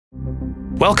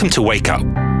Welcome to Wake Up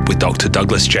with Dr.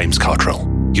 Douglas James Cottrell,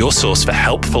 your source for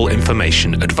helpful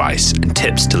information, advice, and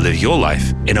tips to live your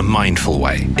life in a mindful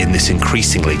way in this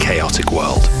increasingly chaotic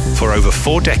world. For over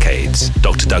 4 decades,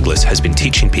 Dr. Douglas has been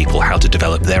teaching people how to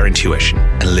develop their intuition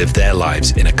and live their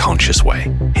lives in a conscious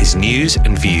way. His news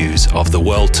and views of the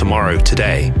world tomorrow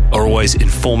today are always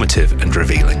informative and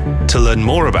revealing. To learn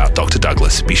more about Dr.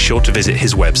 Douglas, be sure to visit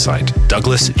his website,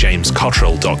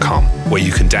 douglasjamescottrell.com, where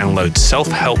you can download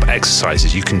self-help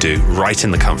exercises you can do right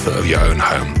in the comfort of your own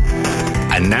home.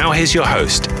 And now here's your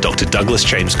host, Dr. Douglas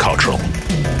James Cottrell.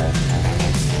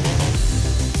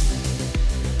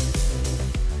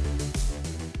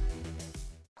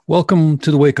 Welcome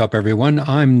to the Wake Up, everyone.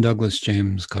 I'm Douglas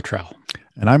James Cottrell.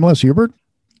 And I'm Les Hubert.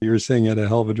 You were saying you had a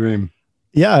hell of a dream.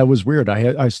 Yeah, it was weird.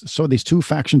 I saw these two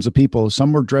factions of people.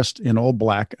 Some were dressed in all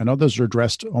black and others were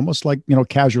dressed almost like,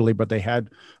 casually, but they had,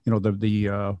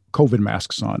 the COVID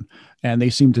masks on, and they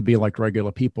seemed to be like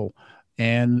regular people.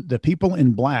 And the people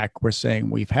in black were saying,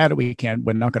 we've had it,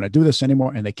 we're not going to do this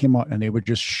anymore. And they came out and they were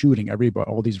just shooting everybody,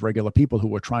 all these regular people who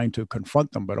were trying to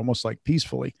confront them, but almost like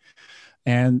peacefully.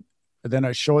 And then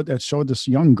I showed this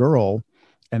young girl,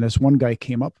 and this one guy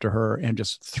came up to her and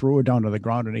just threw her down to the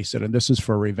ground. And he said, and this is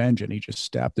for revenge. And he just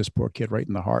stabbed this poor kid right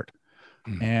in the heart.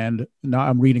 Mm. And now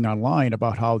I'm reading online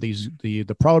about how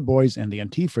the Proud Boys and the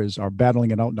Antifas are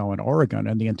battling it out now in Oregon.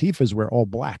 And the Antifas were all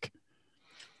black.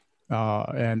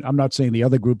 And I'm not saying the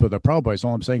other group of the Proud Boys.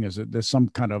 All I'm saying is that there's some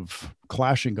kind of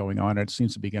clashing going on. It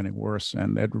seems to be getting worse.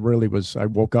 And it really was, I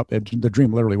woke up, the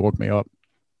dream literally woke me up.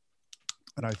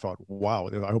 And I thought, wow,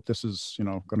 I hope this is,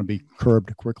 going to be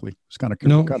curbed quickly. It's kind of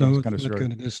scary.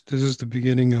 This is the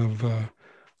beginning of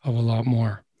a lot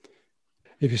more.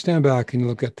 If you stand back and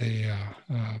look at the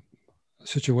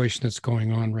situation that's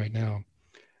going on right now,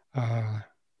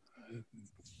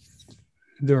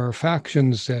 there are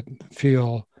factions that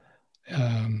feel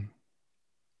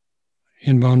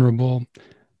invulnerable.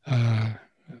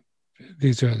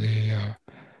 These are the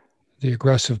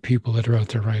aggressive people that are out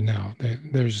there right now.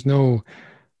 There's no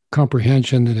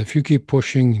comprehension that if you keep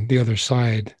pushing the other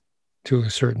side to a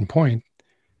certain point,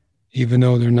 even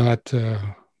though they're not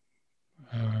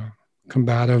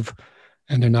combative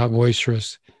and they're not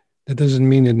boisterous, that doesn't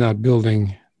mean they're not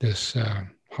building this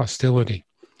hostility.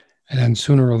 And then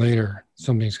sooner or later,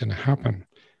 something's going to happen.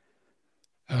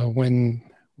 When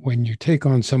you take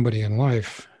on somebody in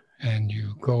life and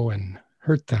you go and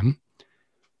hurt them,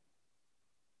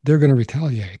 they're going to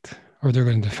retaliate or they're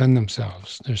going to defend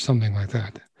themselves. There's something like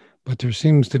that. But there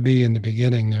seems to be in the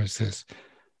beginning, there's this,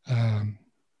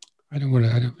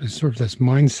 it's sort of this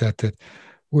mindset that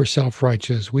we're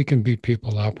self-righteous. We can beat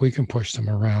people up. We can push them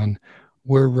around.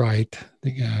 We're right.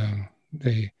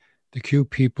 The Q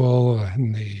people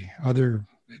and the other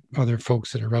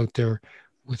folks that are out there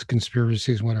with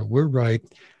conspiracies, we're right,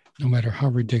 no matter how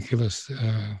ridiculous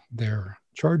their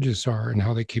charges are and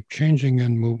how they keep changing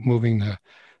and moving the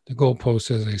goalposts,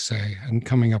 as they say, and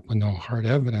coming up with no hard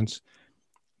evidence.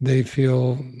 They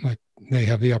feel like they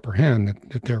have the upper hand,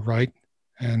 that they're right,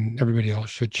 and everybody else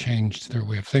should change their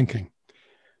way of thinking.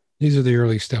 These are the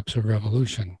early steps of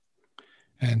revolution.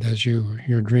 And as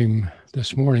your dream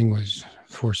this morning was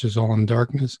forces all in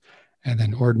darkness and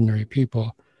then ordinary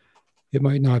people, it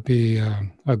might not be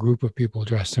a group of people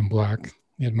dressed in black.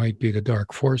 It might be the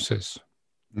dark forces.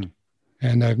 Mm.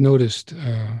 And I've noticed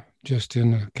just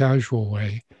in a casual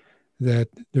way that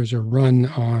there's a run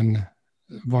on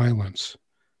violence.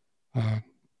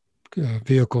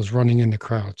 Vehicles running into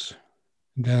crowds,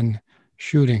 then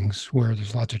shootings where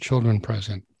there's lots of children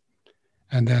present,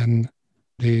 and then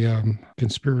the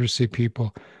conspiracy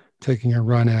people taking a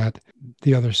run at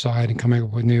the other side and coming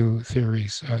up with new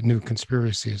theories, new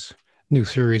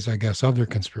theories, I guess, of their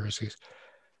conspiracies.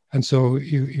 And so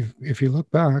if you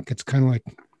look back, it's kind of like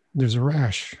there's a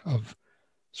rash of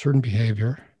certain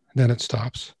behavior, then it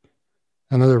stops.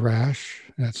 Another rash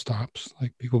that stops,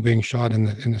 like people being shot in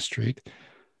the street,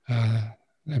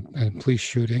 and police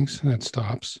shootings, and that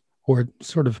stops. Or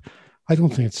sort of, I don't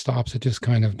think it stops, it just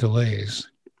kind of delays.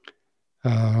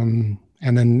 And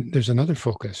then there's another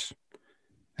focus.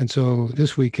 And so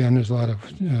this weekend, there's a lot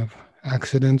of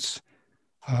accidents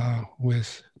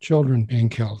with children being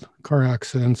killed, car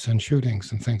accidents and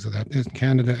shootings and things like that, in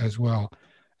Canada as well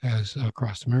as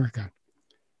across America.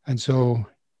 And so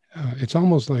it's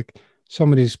almost like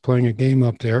somebody's playing a game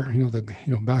up there.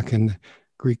 Back in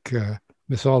Greek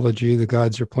mythology, the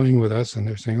gods are playing with us, and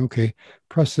they're saying, "Okay,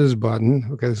 press this button.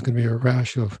 Okay, there's going to be a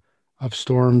rash of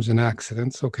storms and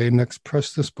accidents. Okay, next,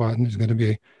 press this button. There's going to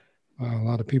be a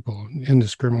lot of people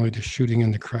indiscriminately just shooting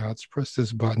into crowds. Press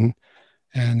this button,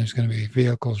 and there's going to be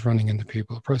vehicles running into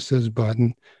people. Press this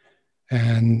button,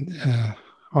 and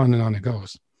on it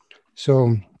goes.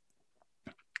 So,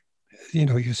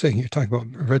 you're talking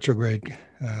about retrograde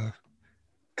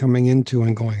coming into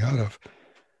and going out of.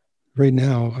 Right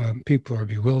now, people are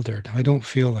bewildered. I don't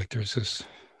feel like there's this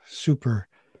super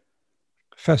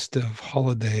festive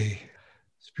holiday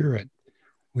spirit.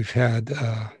 We've had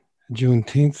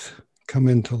Juneteenth come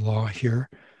into law here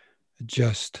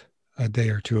just a day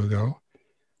or two ago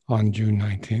on June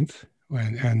 19th.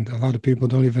 And a lot of people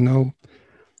don't even know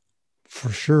for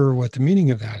sure what the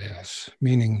meaning of that is,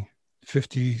 meaning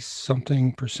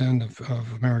 50-something%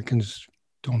 of Americans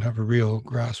don't have a real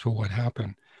grasp of what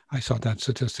happened. I saw that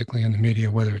statistically in the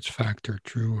media, whether it's fact or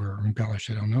true or embellished,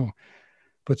 I don't know.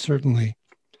 But certainly,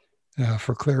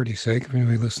 for clarity's sake, if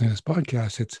anybody listening to this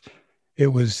podcast, it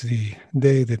was the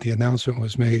day that the announcement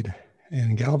was made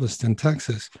in Galveston,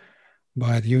 Texas,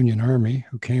 by the Union Army,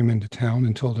 who came into town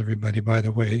and told everybody, by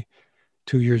the way,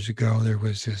 2 years ago, there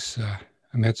was this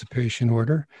emancipation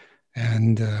order.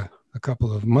 And a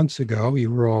couple of months ago,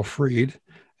 you were all freed.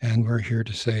 And we're here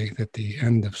to say that the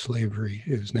end of slavery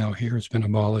is now here. It's been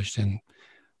abolished, and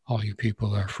all you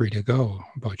people are free to go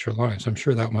about your lives. I'm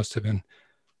sure that must have been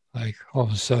like all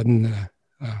of a sudden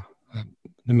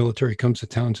the military comes to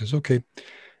town and says, okay,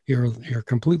 your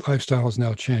complete lifestyle is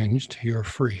now changed. You're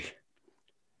free.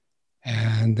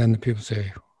 And then the people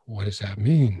say, what does that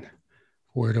mean?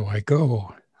 Where do I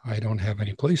go? I don't have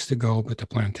any place to go but the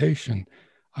plantation.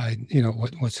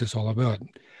 What's this all about?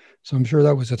 So I'm sure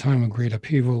that was a time of great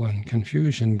upheaval and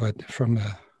confusion, but from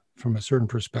a certain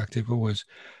perspective, it was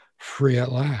free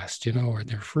at last, or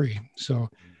they're free. So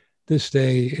this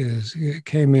day it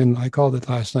came in, I called it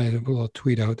last night, a little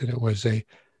tweet out that it was a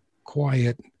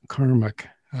quiet karmic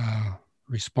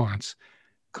response.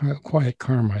 Quiet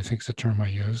karma, I think is the term I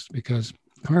used, because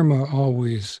karma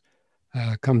always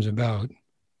comes about,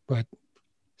 but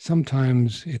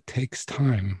sometimes it takes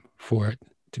time for it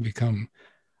to become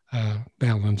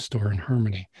balanced or in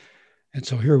harmony. And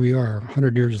so here we are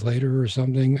 100 years later or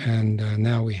something, and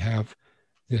now we have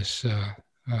this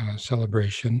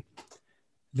celebration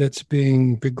that's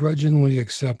being begrudgingly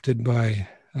accepted by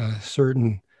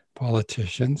certain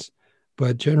politicians.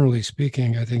 But generally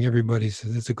speaking, I think everybody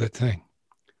says it's a good thing.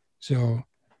 So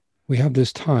we have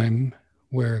this time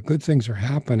where good things are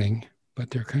happening, but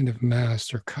they're kind of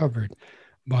masked or covered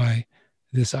by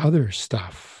this other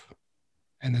stuff.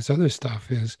 And this other stuff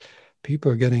is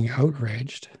people are getting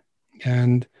outraged,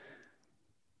 and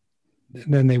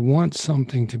then they want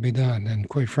something to be done. And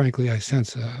quite frankly, I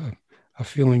sense a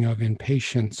feeling of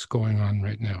impatience going on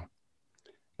right now.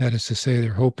 That is to say,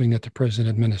 they're hoping that the present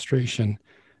administration,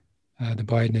 the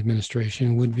Biden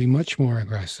administration, would be much more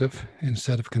aggressive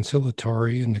instead of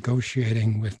conciliatory and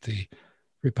negotiating with the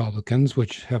Republicans,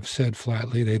 which have said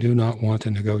flatly they do not want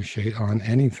to negotiate on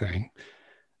anything.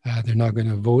 They're not going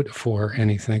to vote for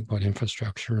anything but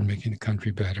infrastructure and making the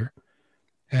country better.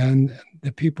 And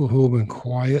the people who have been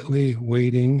quietly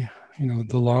waiting,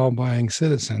 the law-abiding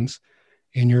citizens,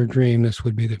 in your dream, this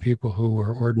would be the people who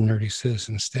were ordinary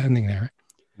citizens standing there.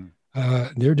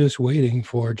 They're just waiting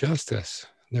for justice.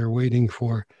 They're waiting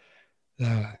for,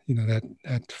 that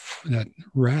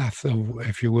wrath of,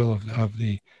 if you will, of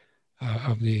the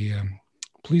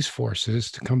police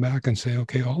forces to come back and say,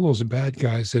 okay, all those bad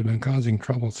guys that have been causing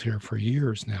troubles here for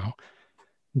years now,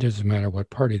 doesn't matter what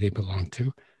party they belong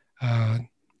to,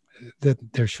 that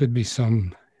there should be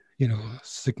some,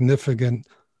 significant,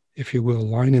 if you will,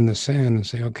 line in the sand and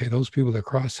say, okay, those people that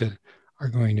cross it are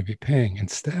going to be paying.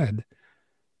 Instead,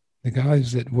 the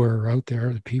guys that were out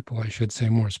there, the people, I should say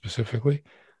more specifically,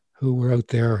 who were out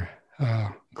there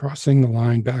crossing the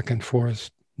line back and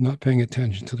forth, not paying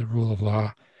attention to the rule of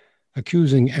law,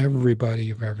 accusing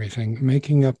everybody of everything,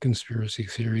 making up conspiracy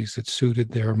theories that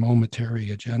suited their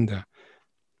momentary agenda.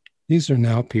 These are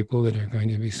now people that are going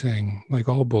to be saying, like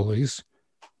all bullies,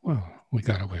 well, we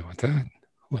got away with that.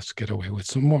 Let's get away with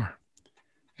some more.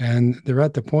 And they're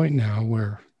at the point now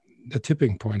where the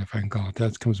tipping point, if I can call it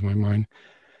that, comes to my mind,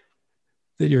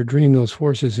 that your dream, those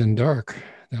forces in dark,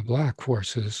 the black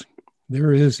forces,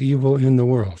 there is evil in the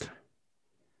world.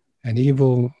 And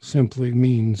evil simply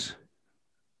means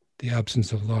the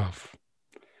absence of love.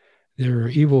 There are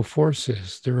evil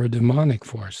forces. There are demonic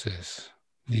forces.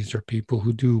 These are people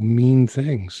who do mean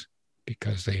things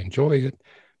because they enjoy it,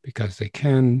 because they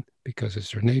can, because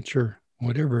it's their nature,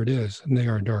 whatever it is, and they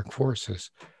are dark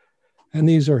forces. And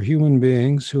these are human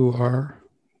beings who are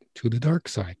to the dark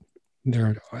side.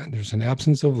 There's an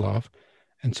absence of love,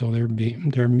 and so they're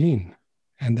mean,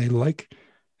 and they like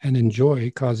and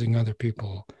enjoy causing other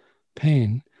people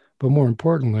pain. But more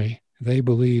importantly, they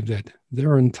believe that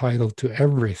they're entitled to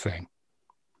everything,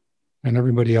 and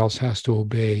everybody else has to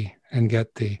obey and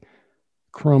get the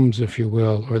crumbs, if you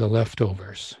will, or the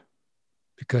leftovers,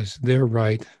 because they're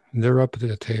right. They're up at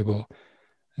the table.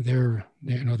 They're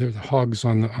the hogs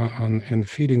on in the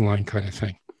feeding line kind of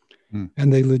thing.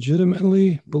 And they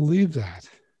legitimately believe that.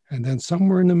 And then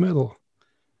somewhere in the middle,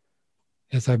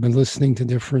 as I've been listening to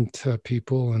different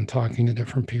people and talking to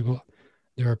different people,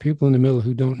 there are people in the middle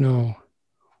who don't know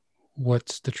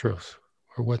what's the truth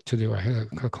or what to do. I had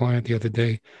a client the other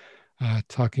day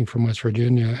talking from West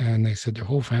Virginia, and they said their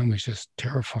whole family's just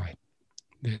terrified.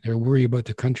 They're worried about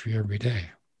the country every day.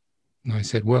 And I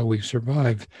said, well, we've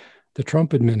survived the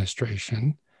Trump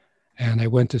administration. And I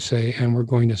went to say, and we're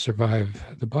going to survive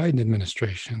the Biden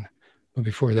administration. But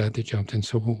before that, they jumped in.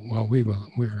 So, well, we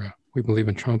believe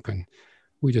in Trump, and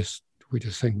we just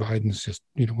think Biden's just,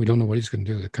 we don't know what he's going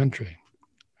to do to the country.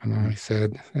 And I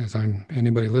said,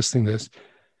 anybody listening to this,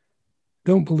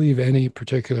 don't believe any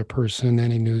particular person,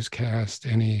 any newscast,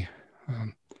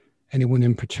 anyone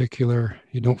in particular.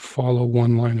 You don't follow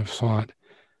one line of thought.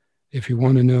 If you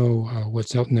want to know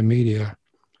what's out in the media,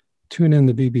 tune in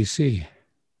the BBC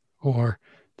or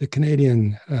the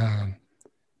Canadian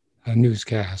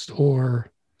newscast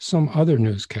or some other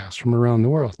newscast from around the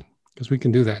world, because we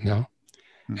can do that now.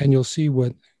 And you'll see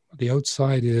what the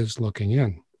outside is looking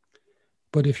in.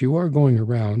 But if you are going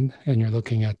around and you're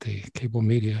looking at the cable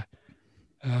media,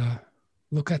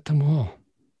 look at them all.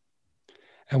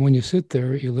 And when you sit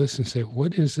there, you listen and say,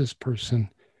 what is this person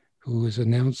who is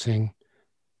announcing?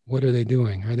 What are they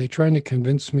doing? Are they trying to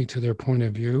convince me to their point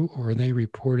of view, or are they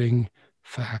reporting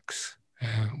facts,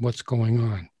 what's going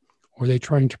on? Or are they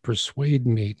trying to persuade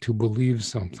me to believe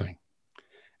something?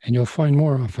 And you'll find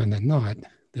more often than not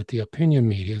that the opinion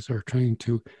medias are trying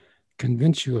to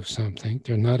convince you of something.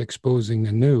 They're not exposing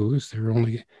the news. They're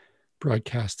only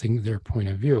broadcasting their point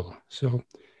of view. So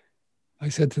I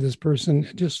said to this person,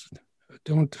 just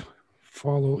don't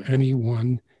follow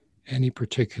any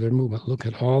particular movement. Look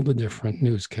at all the different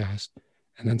newscasts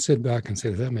and then sit back and say,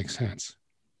 does that make sense?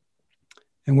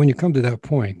 And when you come to that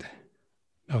point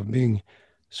of being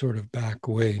sort of back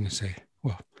away and say,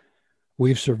 well,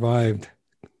 we've survived,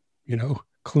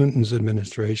 Clinton's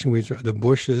administration, the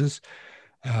Bushes,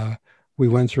 we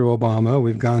went through Obama,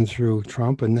 we've gone through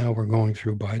Trump, and now we're going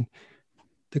through Biden.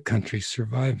 The country's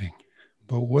surviving.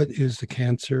 But what is the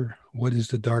cancer? What is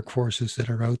the dark forces that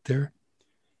are out there?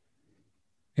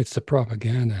 It's the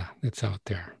propaganda that's out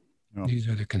there. Oh. These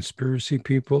are the conspiracy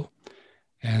people.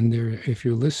 And if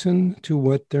you listen to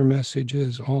what their message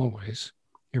is always,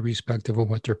 irrespective of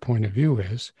what their point of view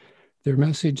is, their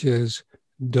message is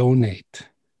donate.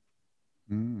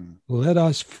 Let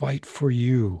us fight for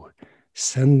you.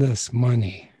 Send us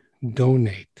money.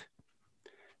 Donate.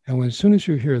 And as soon as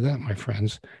you hear that, my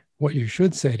friends, what you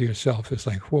should say to yourself is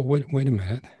like, well, wait a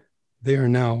minute. They are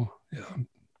now,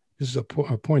 this is a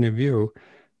point of view.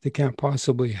 They can't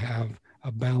possibly have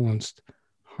a balanced,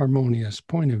 harmonious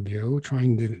point of view,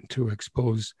 trying to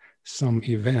expose some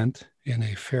event in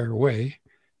a fair way.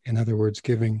 In other words,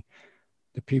 giving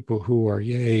the people who are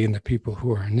yay and the people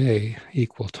who are nay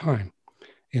equal time.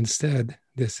 Instead,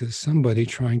 this is somebody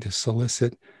trying to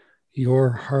solicit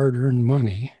your hard-earned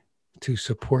money to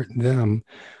support them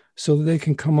so that they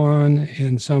can come on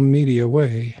in some media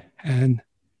way and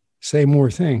say more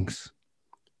things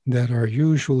that are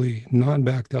usually not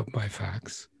backed up by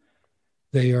facts.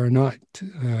 They are not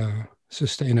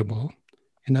sustainable.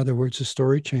 In other words, the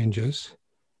story changes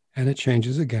and it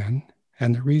changes again.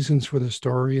 And the reasons for the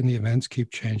story and the events keep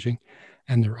changing.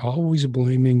 And they're always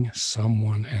blaming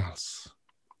someone else,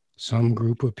 some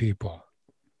group of people,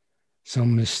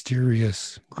 some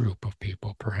mysterious group of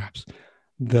people, perhaps.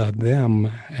 The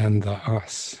them and the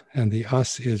us. And the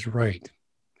us is right.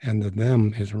 And the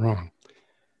them is wrong.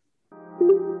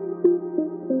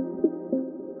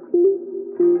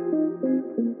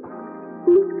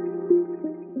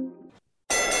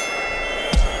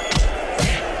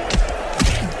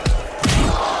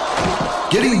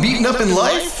 Getting beaten up in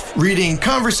life? Reading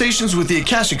Conversations with the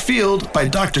Akashic Field by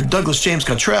Dr. Douglas James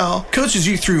Cottrell coaches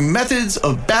you through methods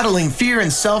of battling fear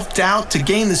and self-doubt to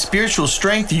gain the spiritual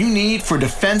strength you need for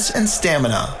defense and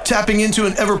stamina. Tapping into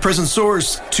an ever-present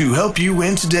source to help you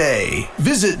win today.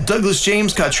 Visit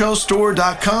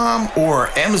DouglasJamesCottrellStore.com or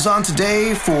Amazon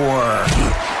today for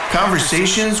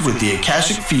Conversations with the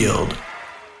Akashic Field.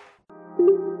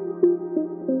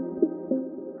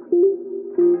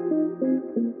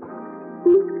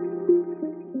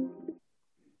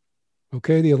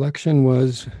 Okay, the election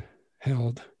was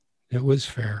held. It was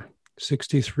fair.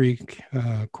 63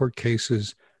 court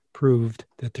cases proved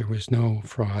that there was no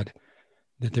fraud,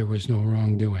 that there was no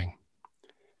wrongdoing.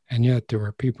 And yet there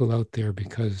were people out there,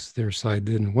 because their side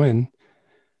didn't win,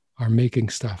 are making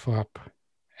stuff up.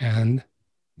 And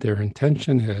their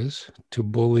intention is to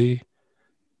bully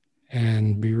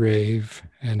and berate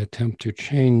and attempt to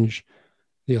change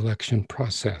the election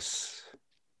process.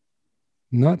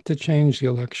 Not to change the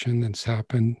election that's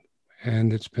happened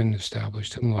and it's been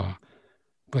established in law,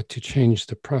 but to change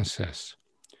the process.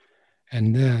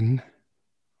 And then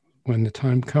when the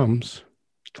time comes,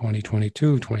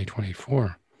 2022,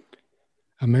 2024,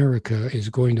 America is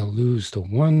going to lose the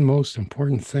one most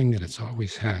important thing that it's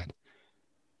always had,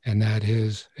 and that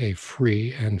is a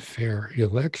free and fair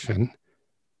election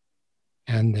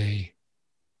and a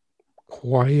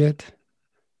quiet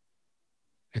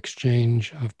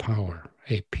exchange of power,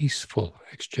 a peaceful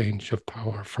exchange of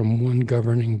power from one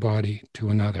governing body to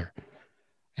another.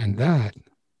 And that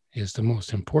is the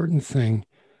most important thing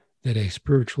that a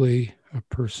spiritually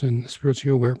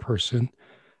aware person,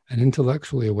 an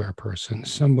intellectually aware person,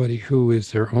 somebody who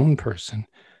is their own person,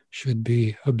 should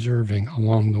be observing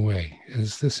along the way.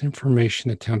 Is this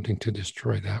information attempting to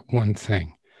destroy that one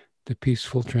thing, the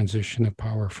peaceful transition of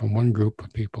power from one group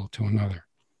of people to another?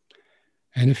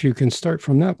 And if you can start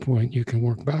from that point, you can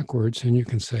work backwards and you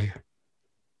can say,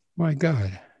 my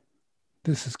God,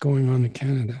 this is going on in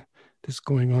Canada. This is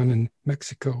going on in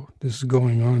Mexico. This is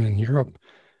going on in Europe.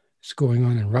 It's going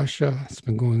on in Russia. It's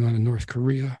been going on in North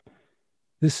Korea.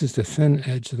 This is the thin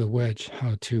edge of the wedge,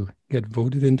 how to get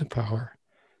voted into power,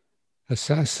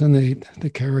 assassinate the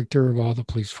character of all the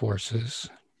police forces,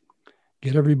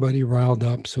 get everybody riled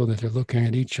up so that they're looking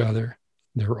at each other,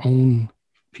 their own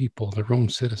people, their own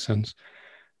citizens,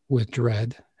 with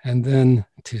dread, and then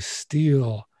to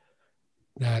steal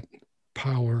that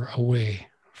power away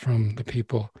from the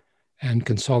people and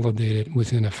consolidate it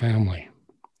within a family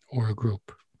or a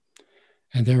group.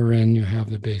 And therein you have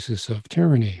the basis of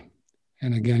tyranny.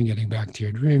 And again, getting back to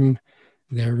your dream,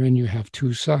 therein you have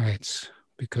two sides,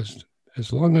 because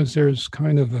as long as there's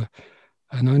kind of an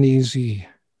uneasy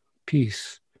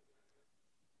peace,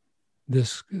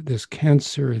 this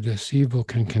cancer, this evil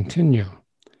can continue.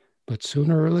 But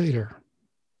sooner or later,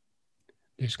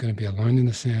 there's going to be a line in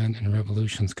the sand and a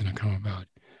revolution's going to come about.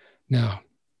 Now,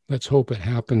 let's hope it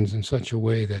happens in such a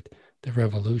way that the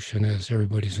revolution is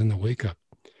everybody's in the wake up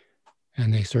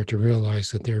and they start to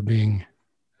realize that they're being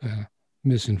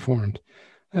misinformed.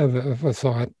 I have a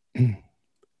thought.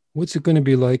 What's it going to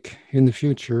be like in the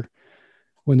future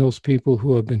when those people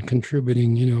who have been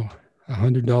contributing,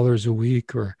 $100 a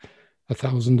week or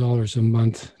 $1,000 a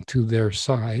month to their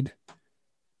side,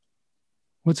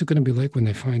 what's it going to be like when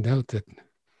they find out that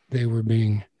they were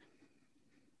being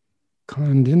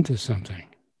conned into something?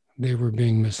 They were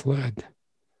being misled,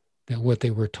 that what they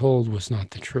were told was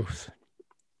not the truth.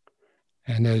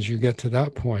 And as you get to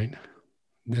that point,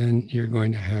 then you're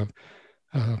going to have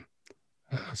a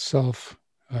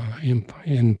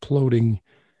self-imploding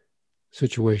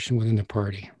situation within the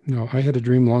party. Now, I had a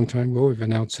dream a long time ago. We've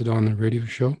announced it on the radio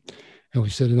show, and we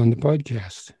said it on the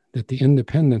podcast, that the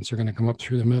independents are going to come up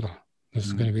through the middle. This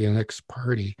is going to be the next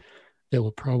party that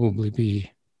will probably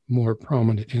be more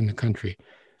prominent in the country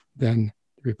than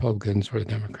the Republicans or the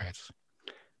Democrats.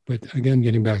 But again,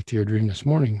 getting back to your dream this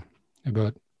morning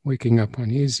about waking up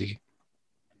uneasy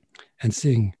and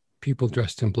seeing people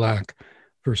dressed in black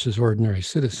versus ordinary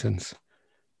citizens,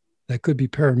 that could be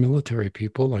paramilitary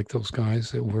people like those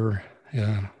guys that were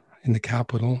in the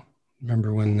Capitol.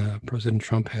 Remember when President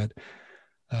Trump had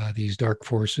these dark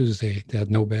forces? They had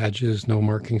no badges, no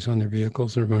markings on their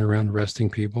vehicles. They were going around arresting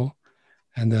people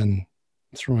and then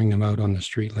throwing them out on the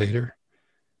street later.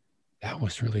 That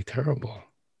was really terrible.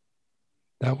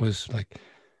 That was like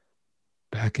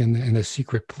back in the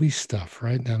secret police stuff,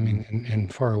 right? I mean, in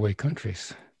faraway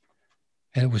countries.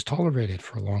 And it was tolerated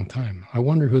for a long time. I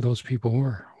wonder who those people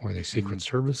were. Were they Secret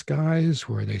Service guys?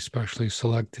 Were they specially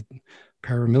selected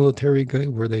paramilitary guys?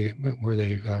 Were they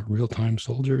real-time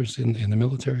soldiers in the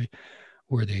military?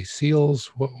 Were they SEALs?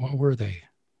 What were they?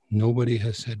 Nobody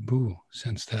has said boo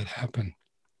since that happened.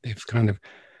 They've kind of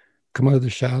come out of the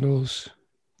shadows,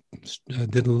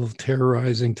 did a little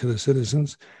terrorizing to the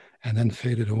citizens, and then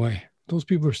faded away. Those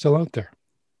people are still out there.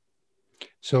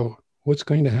 So what's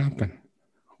going to happen?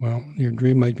 Well, your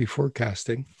dream might be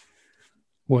forecasting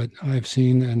what I've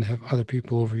seen and have other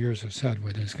people over years have said,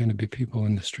 where there's going to be people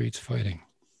in the streets fighting.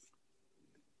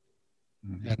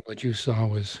 Mm-hmm. And what you saw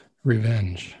was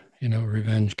revenge,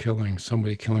 revenge killing,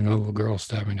 somebody killing a little girl,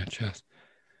 stabbing her chest.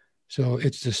 So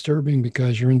it's disturbing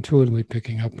because you're intuitively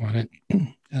picking up on it.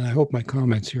 And I hope my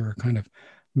comments here are kind of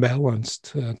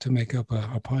balanced to make up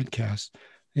a podcast.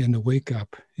 And the wake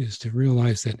up is to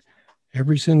realize that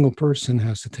every single person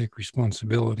has to take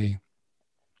responsibility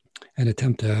and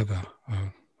attempt to have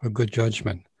a good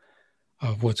judgment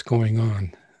of what's going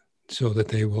on. so that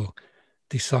they will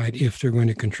decide if they're going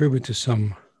to contribute to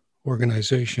some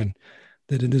organization,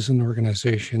 that it is an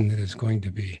organization that is going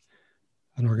to be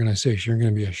an organization you're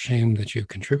going to be ashamed that you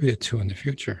contributed to in the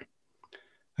future.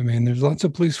 I mean, there's lots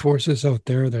of police forces out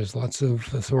there. There's lots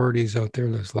of authorities out there.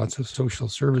 There's lots of social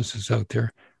services out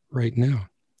there right now.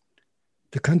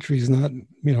 The country is not,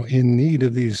 in need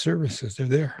of these services. They're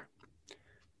there.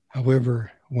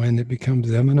 However, when it becomes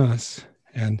them and us,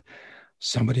 and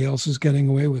somebody else is getting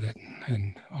away with it,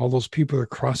 and all those people are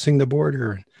crossing the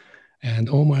border, and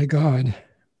oh my God,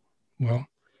 well,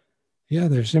 yeah,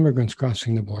 there's immigrants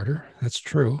crossing the border. That's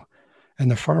true. And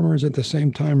the farmers at the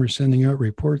same time are sending out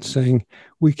reports saying,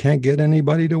 we can't get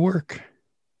anybody to work.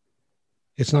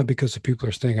 It's not because the people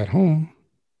are staying at home.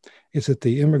 It's that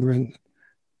the immigrant,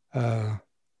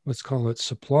 let's call it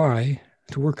supply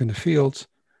to work in the fields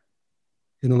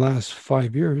in the last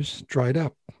 5 years dried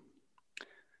up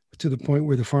to the point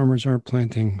where the farmers aren't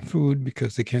planting food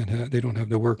because they don't have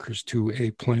the workers to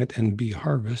A, plant, and B,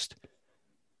 harvest.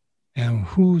 And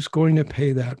who's going to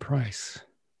pay that price?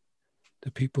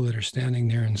 The people that are standing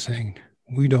there and saying,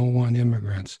 we don't want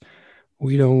immigrants.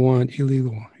 We don't want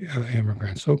illegal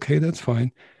immigrants. Okay, that's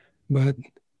fine. But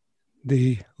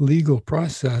the legal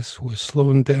process was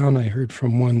slowed down. I heard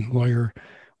from one lawyer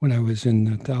when I was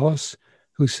in Dallas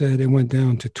who said it went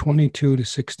down to 22 to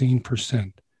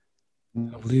 16%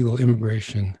 of legal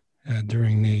immigration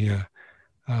during the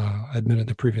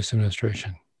previous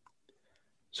administration.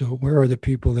 So where are the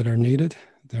people that are needed?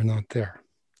 They're not there.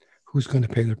 Who's going to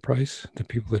pay the price? The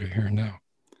people that are here now.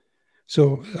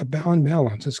 So on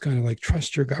balance, it's kind of like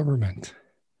trust your government.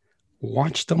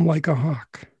 Watch them like a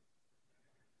hawk.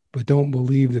 But don't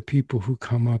believe the people who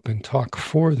come up and talk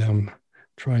for them,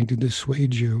 trying to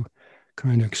dissuade you,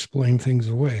 kind of explain things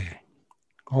away.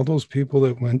 All those people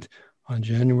that went on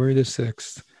January the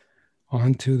 6th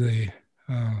onto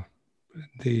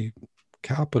the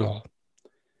Capitol,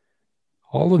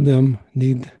 all of them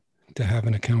need to have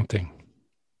an accounting.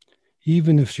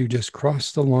 Even if you just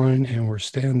crossed the line and were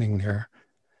standing there,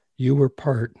 you were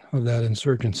part of that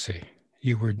insurgency.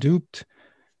 You were duped.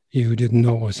 You didn't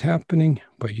know what was happening,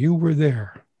 but you were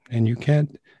there. And you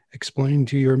can't explain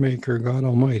to your maker, God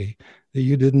Almighty, that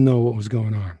you didn't know what was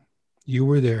going on. You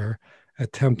were there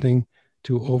attempting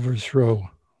to overthrow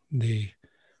the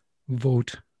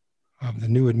vote of the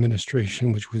new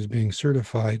administration, which was being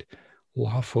certified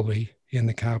lawfully in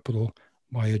the Capitol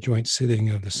by a joint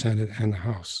sitting of the Senate and the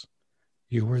House.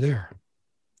 You were there.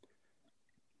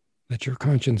 Let your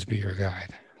conscience be your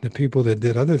guide. The people that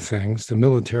did other things, the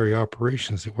military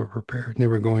operations that were prepared, they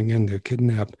were going in to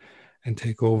kidnap and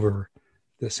take over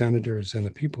the senators and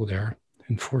the people there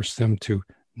and force them to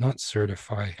not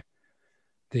certify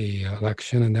the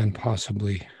election and then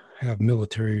possibly have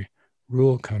military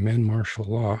rule come in, martial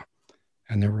law.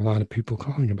 And there were a lot of people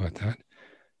calling about that.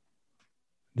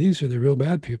 These are the real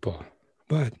bad people.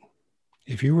 But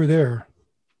if you were there,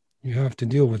 you have to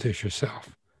deal with this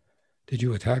yourself. Did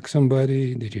you attack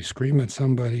somebody? Did you scream at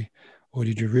somebody? Or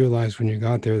did you realize when you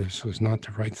got there, this was not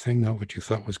the right thing, not what you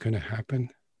thought was going to happen?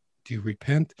 Do you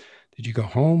repent? Did you go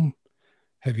home?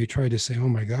 Have you tried to say, oh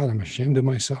my God, I'm ashamed of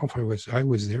myself. I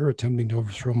was there attempting to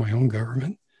overthrow my own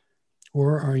government.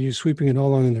 Or are you sweeping it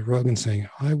all under the rug and saying,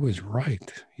 I was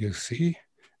right. You see,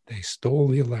 they stole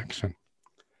the election.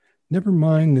 Never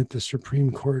mind that the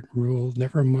Supreme Court ruled,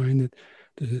 never mind that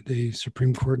the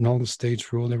Supreme Court and all the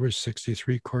states ruled. There were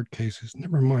 63 court cases.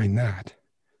 Never mind that.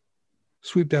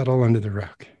 Sweep that all under the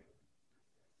rug.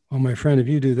 Well, my friend, if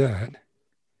you do that,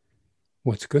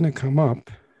 what's going to come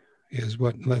up is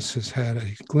what Les has had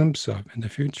a glimpse of in the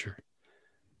future.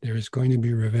 There is going to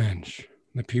be revenge.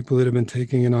 The people that have been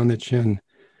taking it on the chin,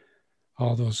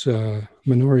 all those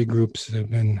minority groups that have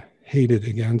been hated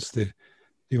against, the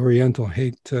Oriental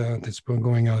hate that's been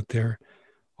going out there,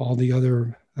 all the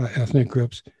other ethnic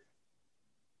groups,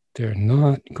 they're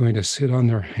not going to sit on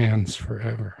their hands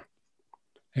forever.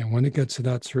 And when it gets to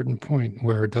that certain point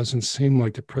where it doesn't seem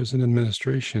like the present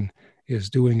administration is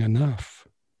doing enough,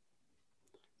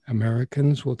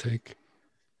 Americans will take,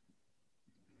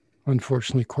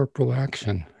 unfortunately, corporal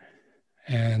action,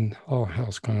 and all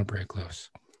hell's going to break loose.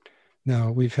 Now,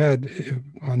 we've had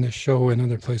on this show and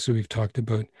other places, we've talked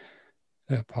about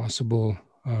possible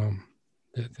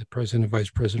the president and vice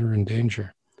president are in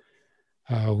danger.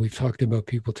 We've talked about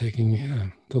people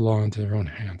taking the law into their own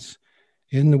hands.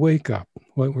 In the wake up,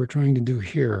 what we're trying to do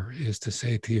here is to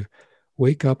say to you,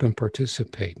 wake up and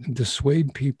participate,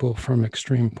 dissuade people from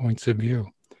extreme points of view.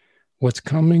 What's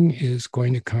coming is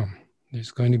going to come.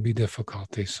 There's going to be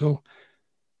difficulty. So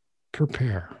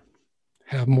prepare.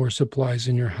 Have more supplies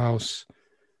in your house.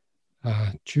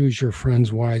 Choose your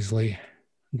friends wisely.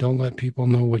 Don't let people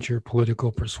know what your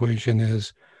political persuasion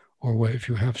is, or what, if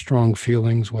you have strong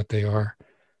feelings, what they are.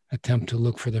 Attempt to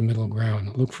look for the middle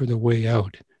ground. Look for the way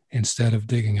out instead of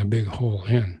digging a big hole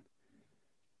in.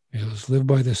 Just live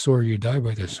by the sword, you die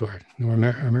by the sword.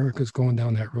 America's going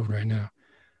down that road right now.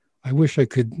 I wish I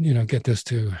could, get this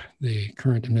to the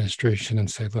current administration and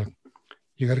say, look,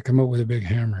 you got to come up with a big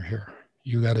hammer here.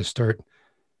 You got to start,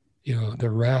 the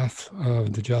wrath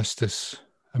of the justice,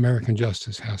 American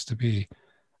justice has to be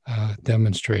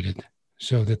demonstrated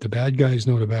so that the bad guys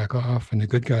know to back off and the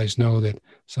good guys know that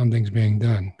something's being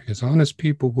done. Because honest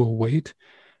people will wait,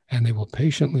 and they will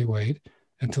patiently wait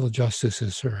until justice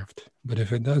is served. But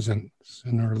if it doesn't,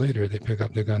 sooner or later, they pick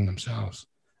up the gun themselves.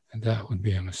 And that would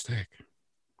be a mistake.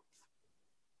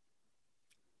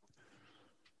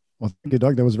 Well, thank you,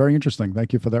 Doug. That was very interesting.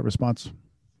 Thank you for that response.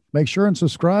 Make sure and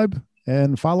subscribe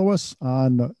and follow us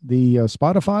on the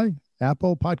Spotify,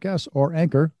 Apple Podcasts, or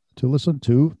Anchor to listen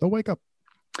to The Wake Up.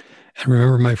 And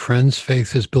remember, my friends,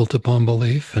 faith is built upon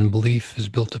belief, and belief is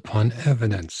built upon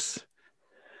evidence.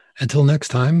 Until next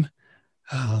time,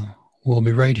 we'll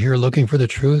be right here looking for the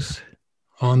truth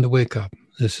on The Wake Up.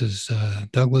 This is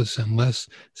Douglas and Les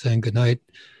saying good night.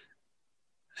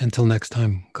 Until next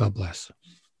time, God bless.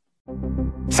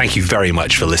 Thank you very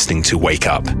much for listening to Wake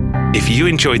Up. If you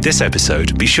enjoyed this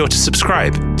episode, be sure to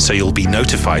subscribe so you'll be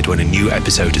notified when a new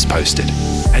episode is posted.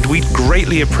 And we'd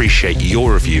greatly appreciate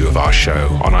your review of our show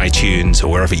on iTunes or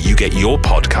wherever you get your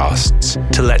podcasts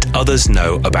to let others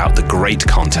know about the great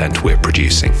content we're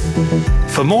producing.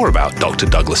 For more about Dr.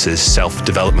 Douglas's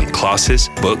self-development classes,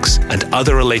 books, and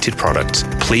other related products,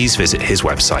 please visit his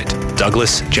website,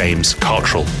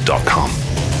 douglasjamescottrell.com.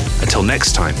 Until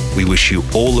next time, we wish you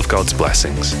all of God's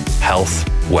blessings, health,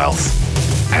 wealth,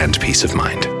 and peace of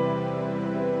mind.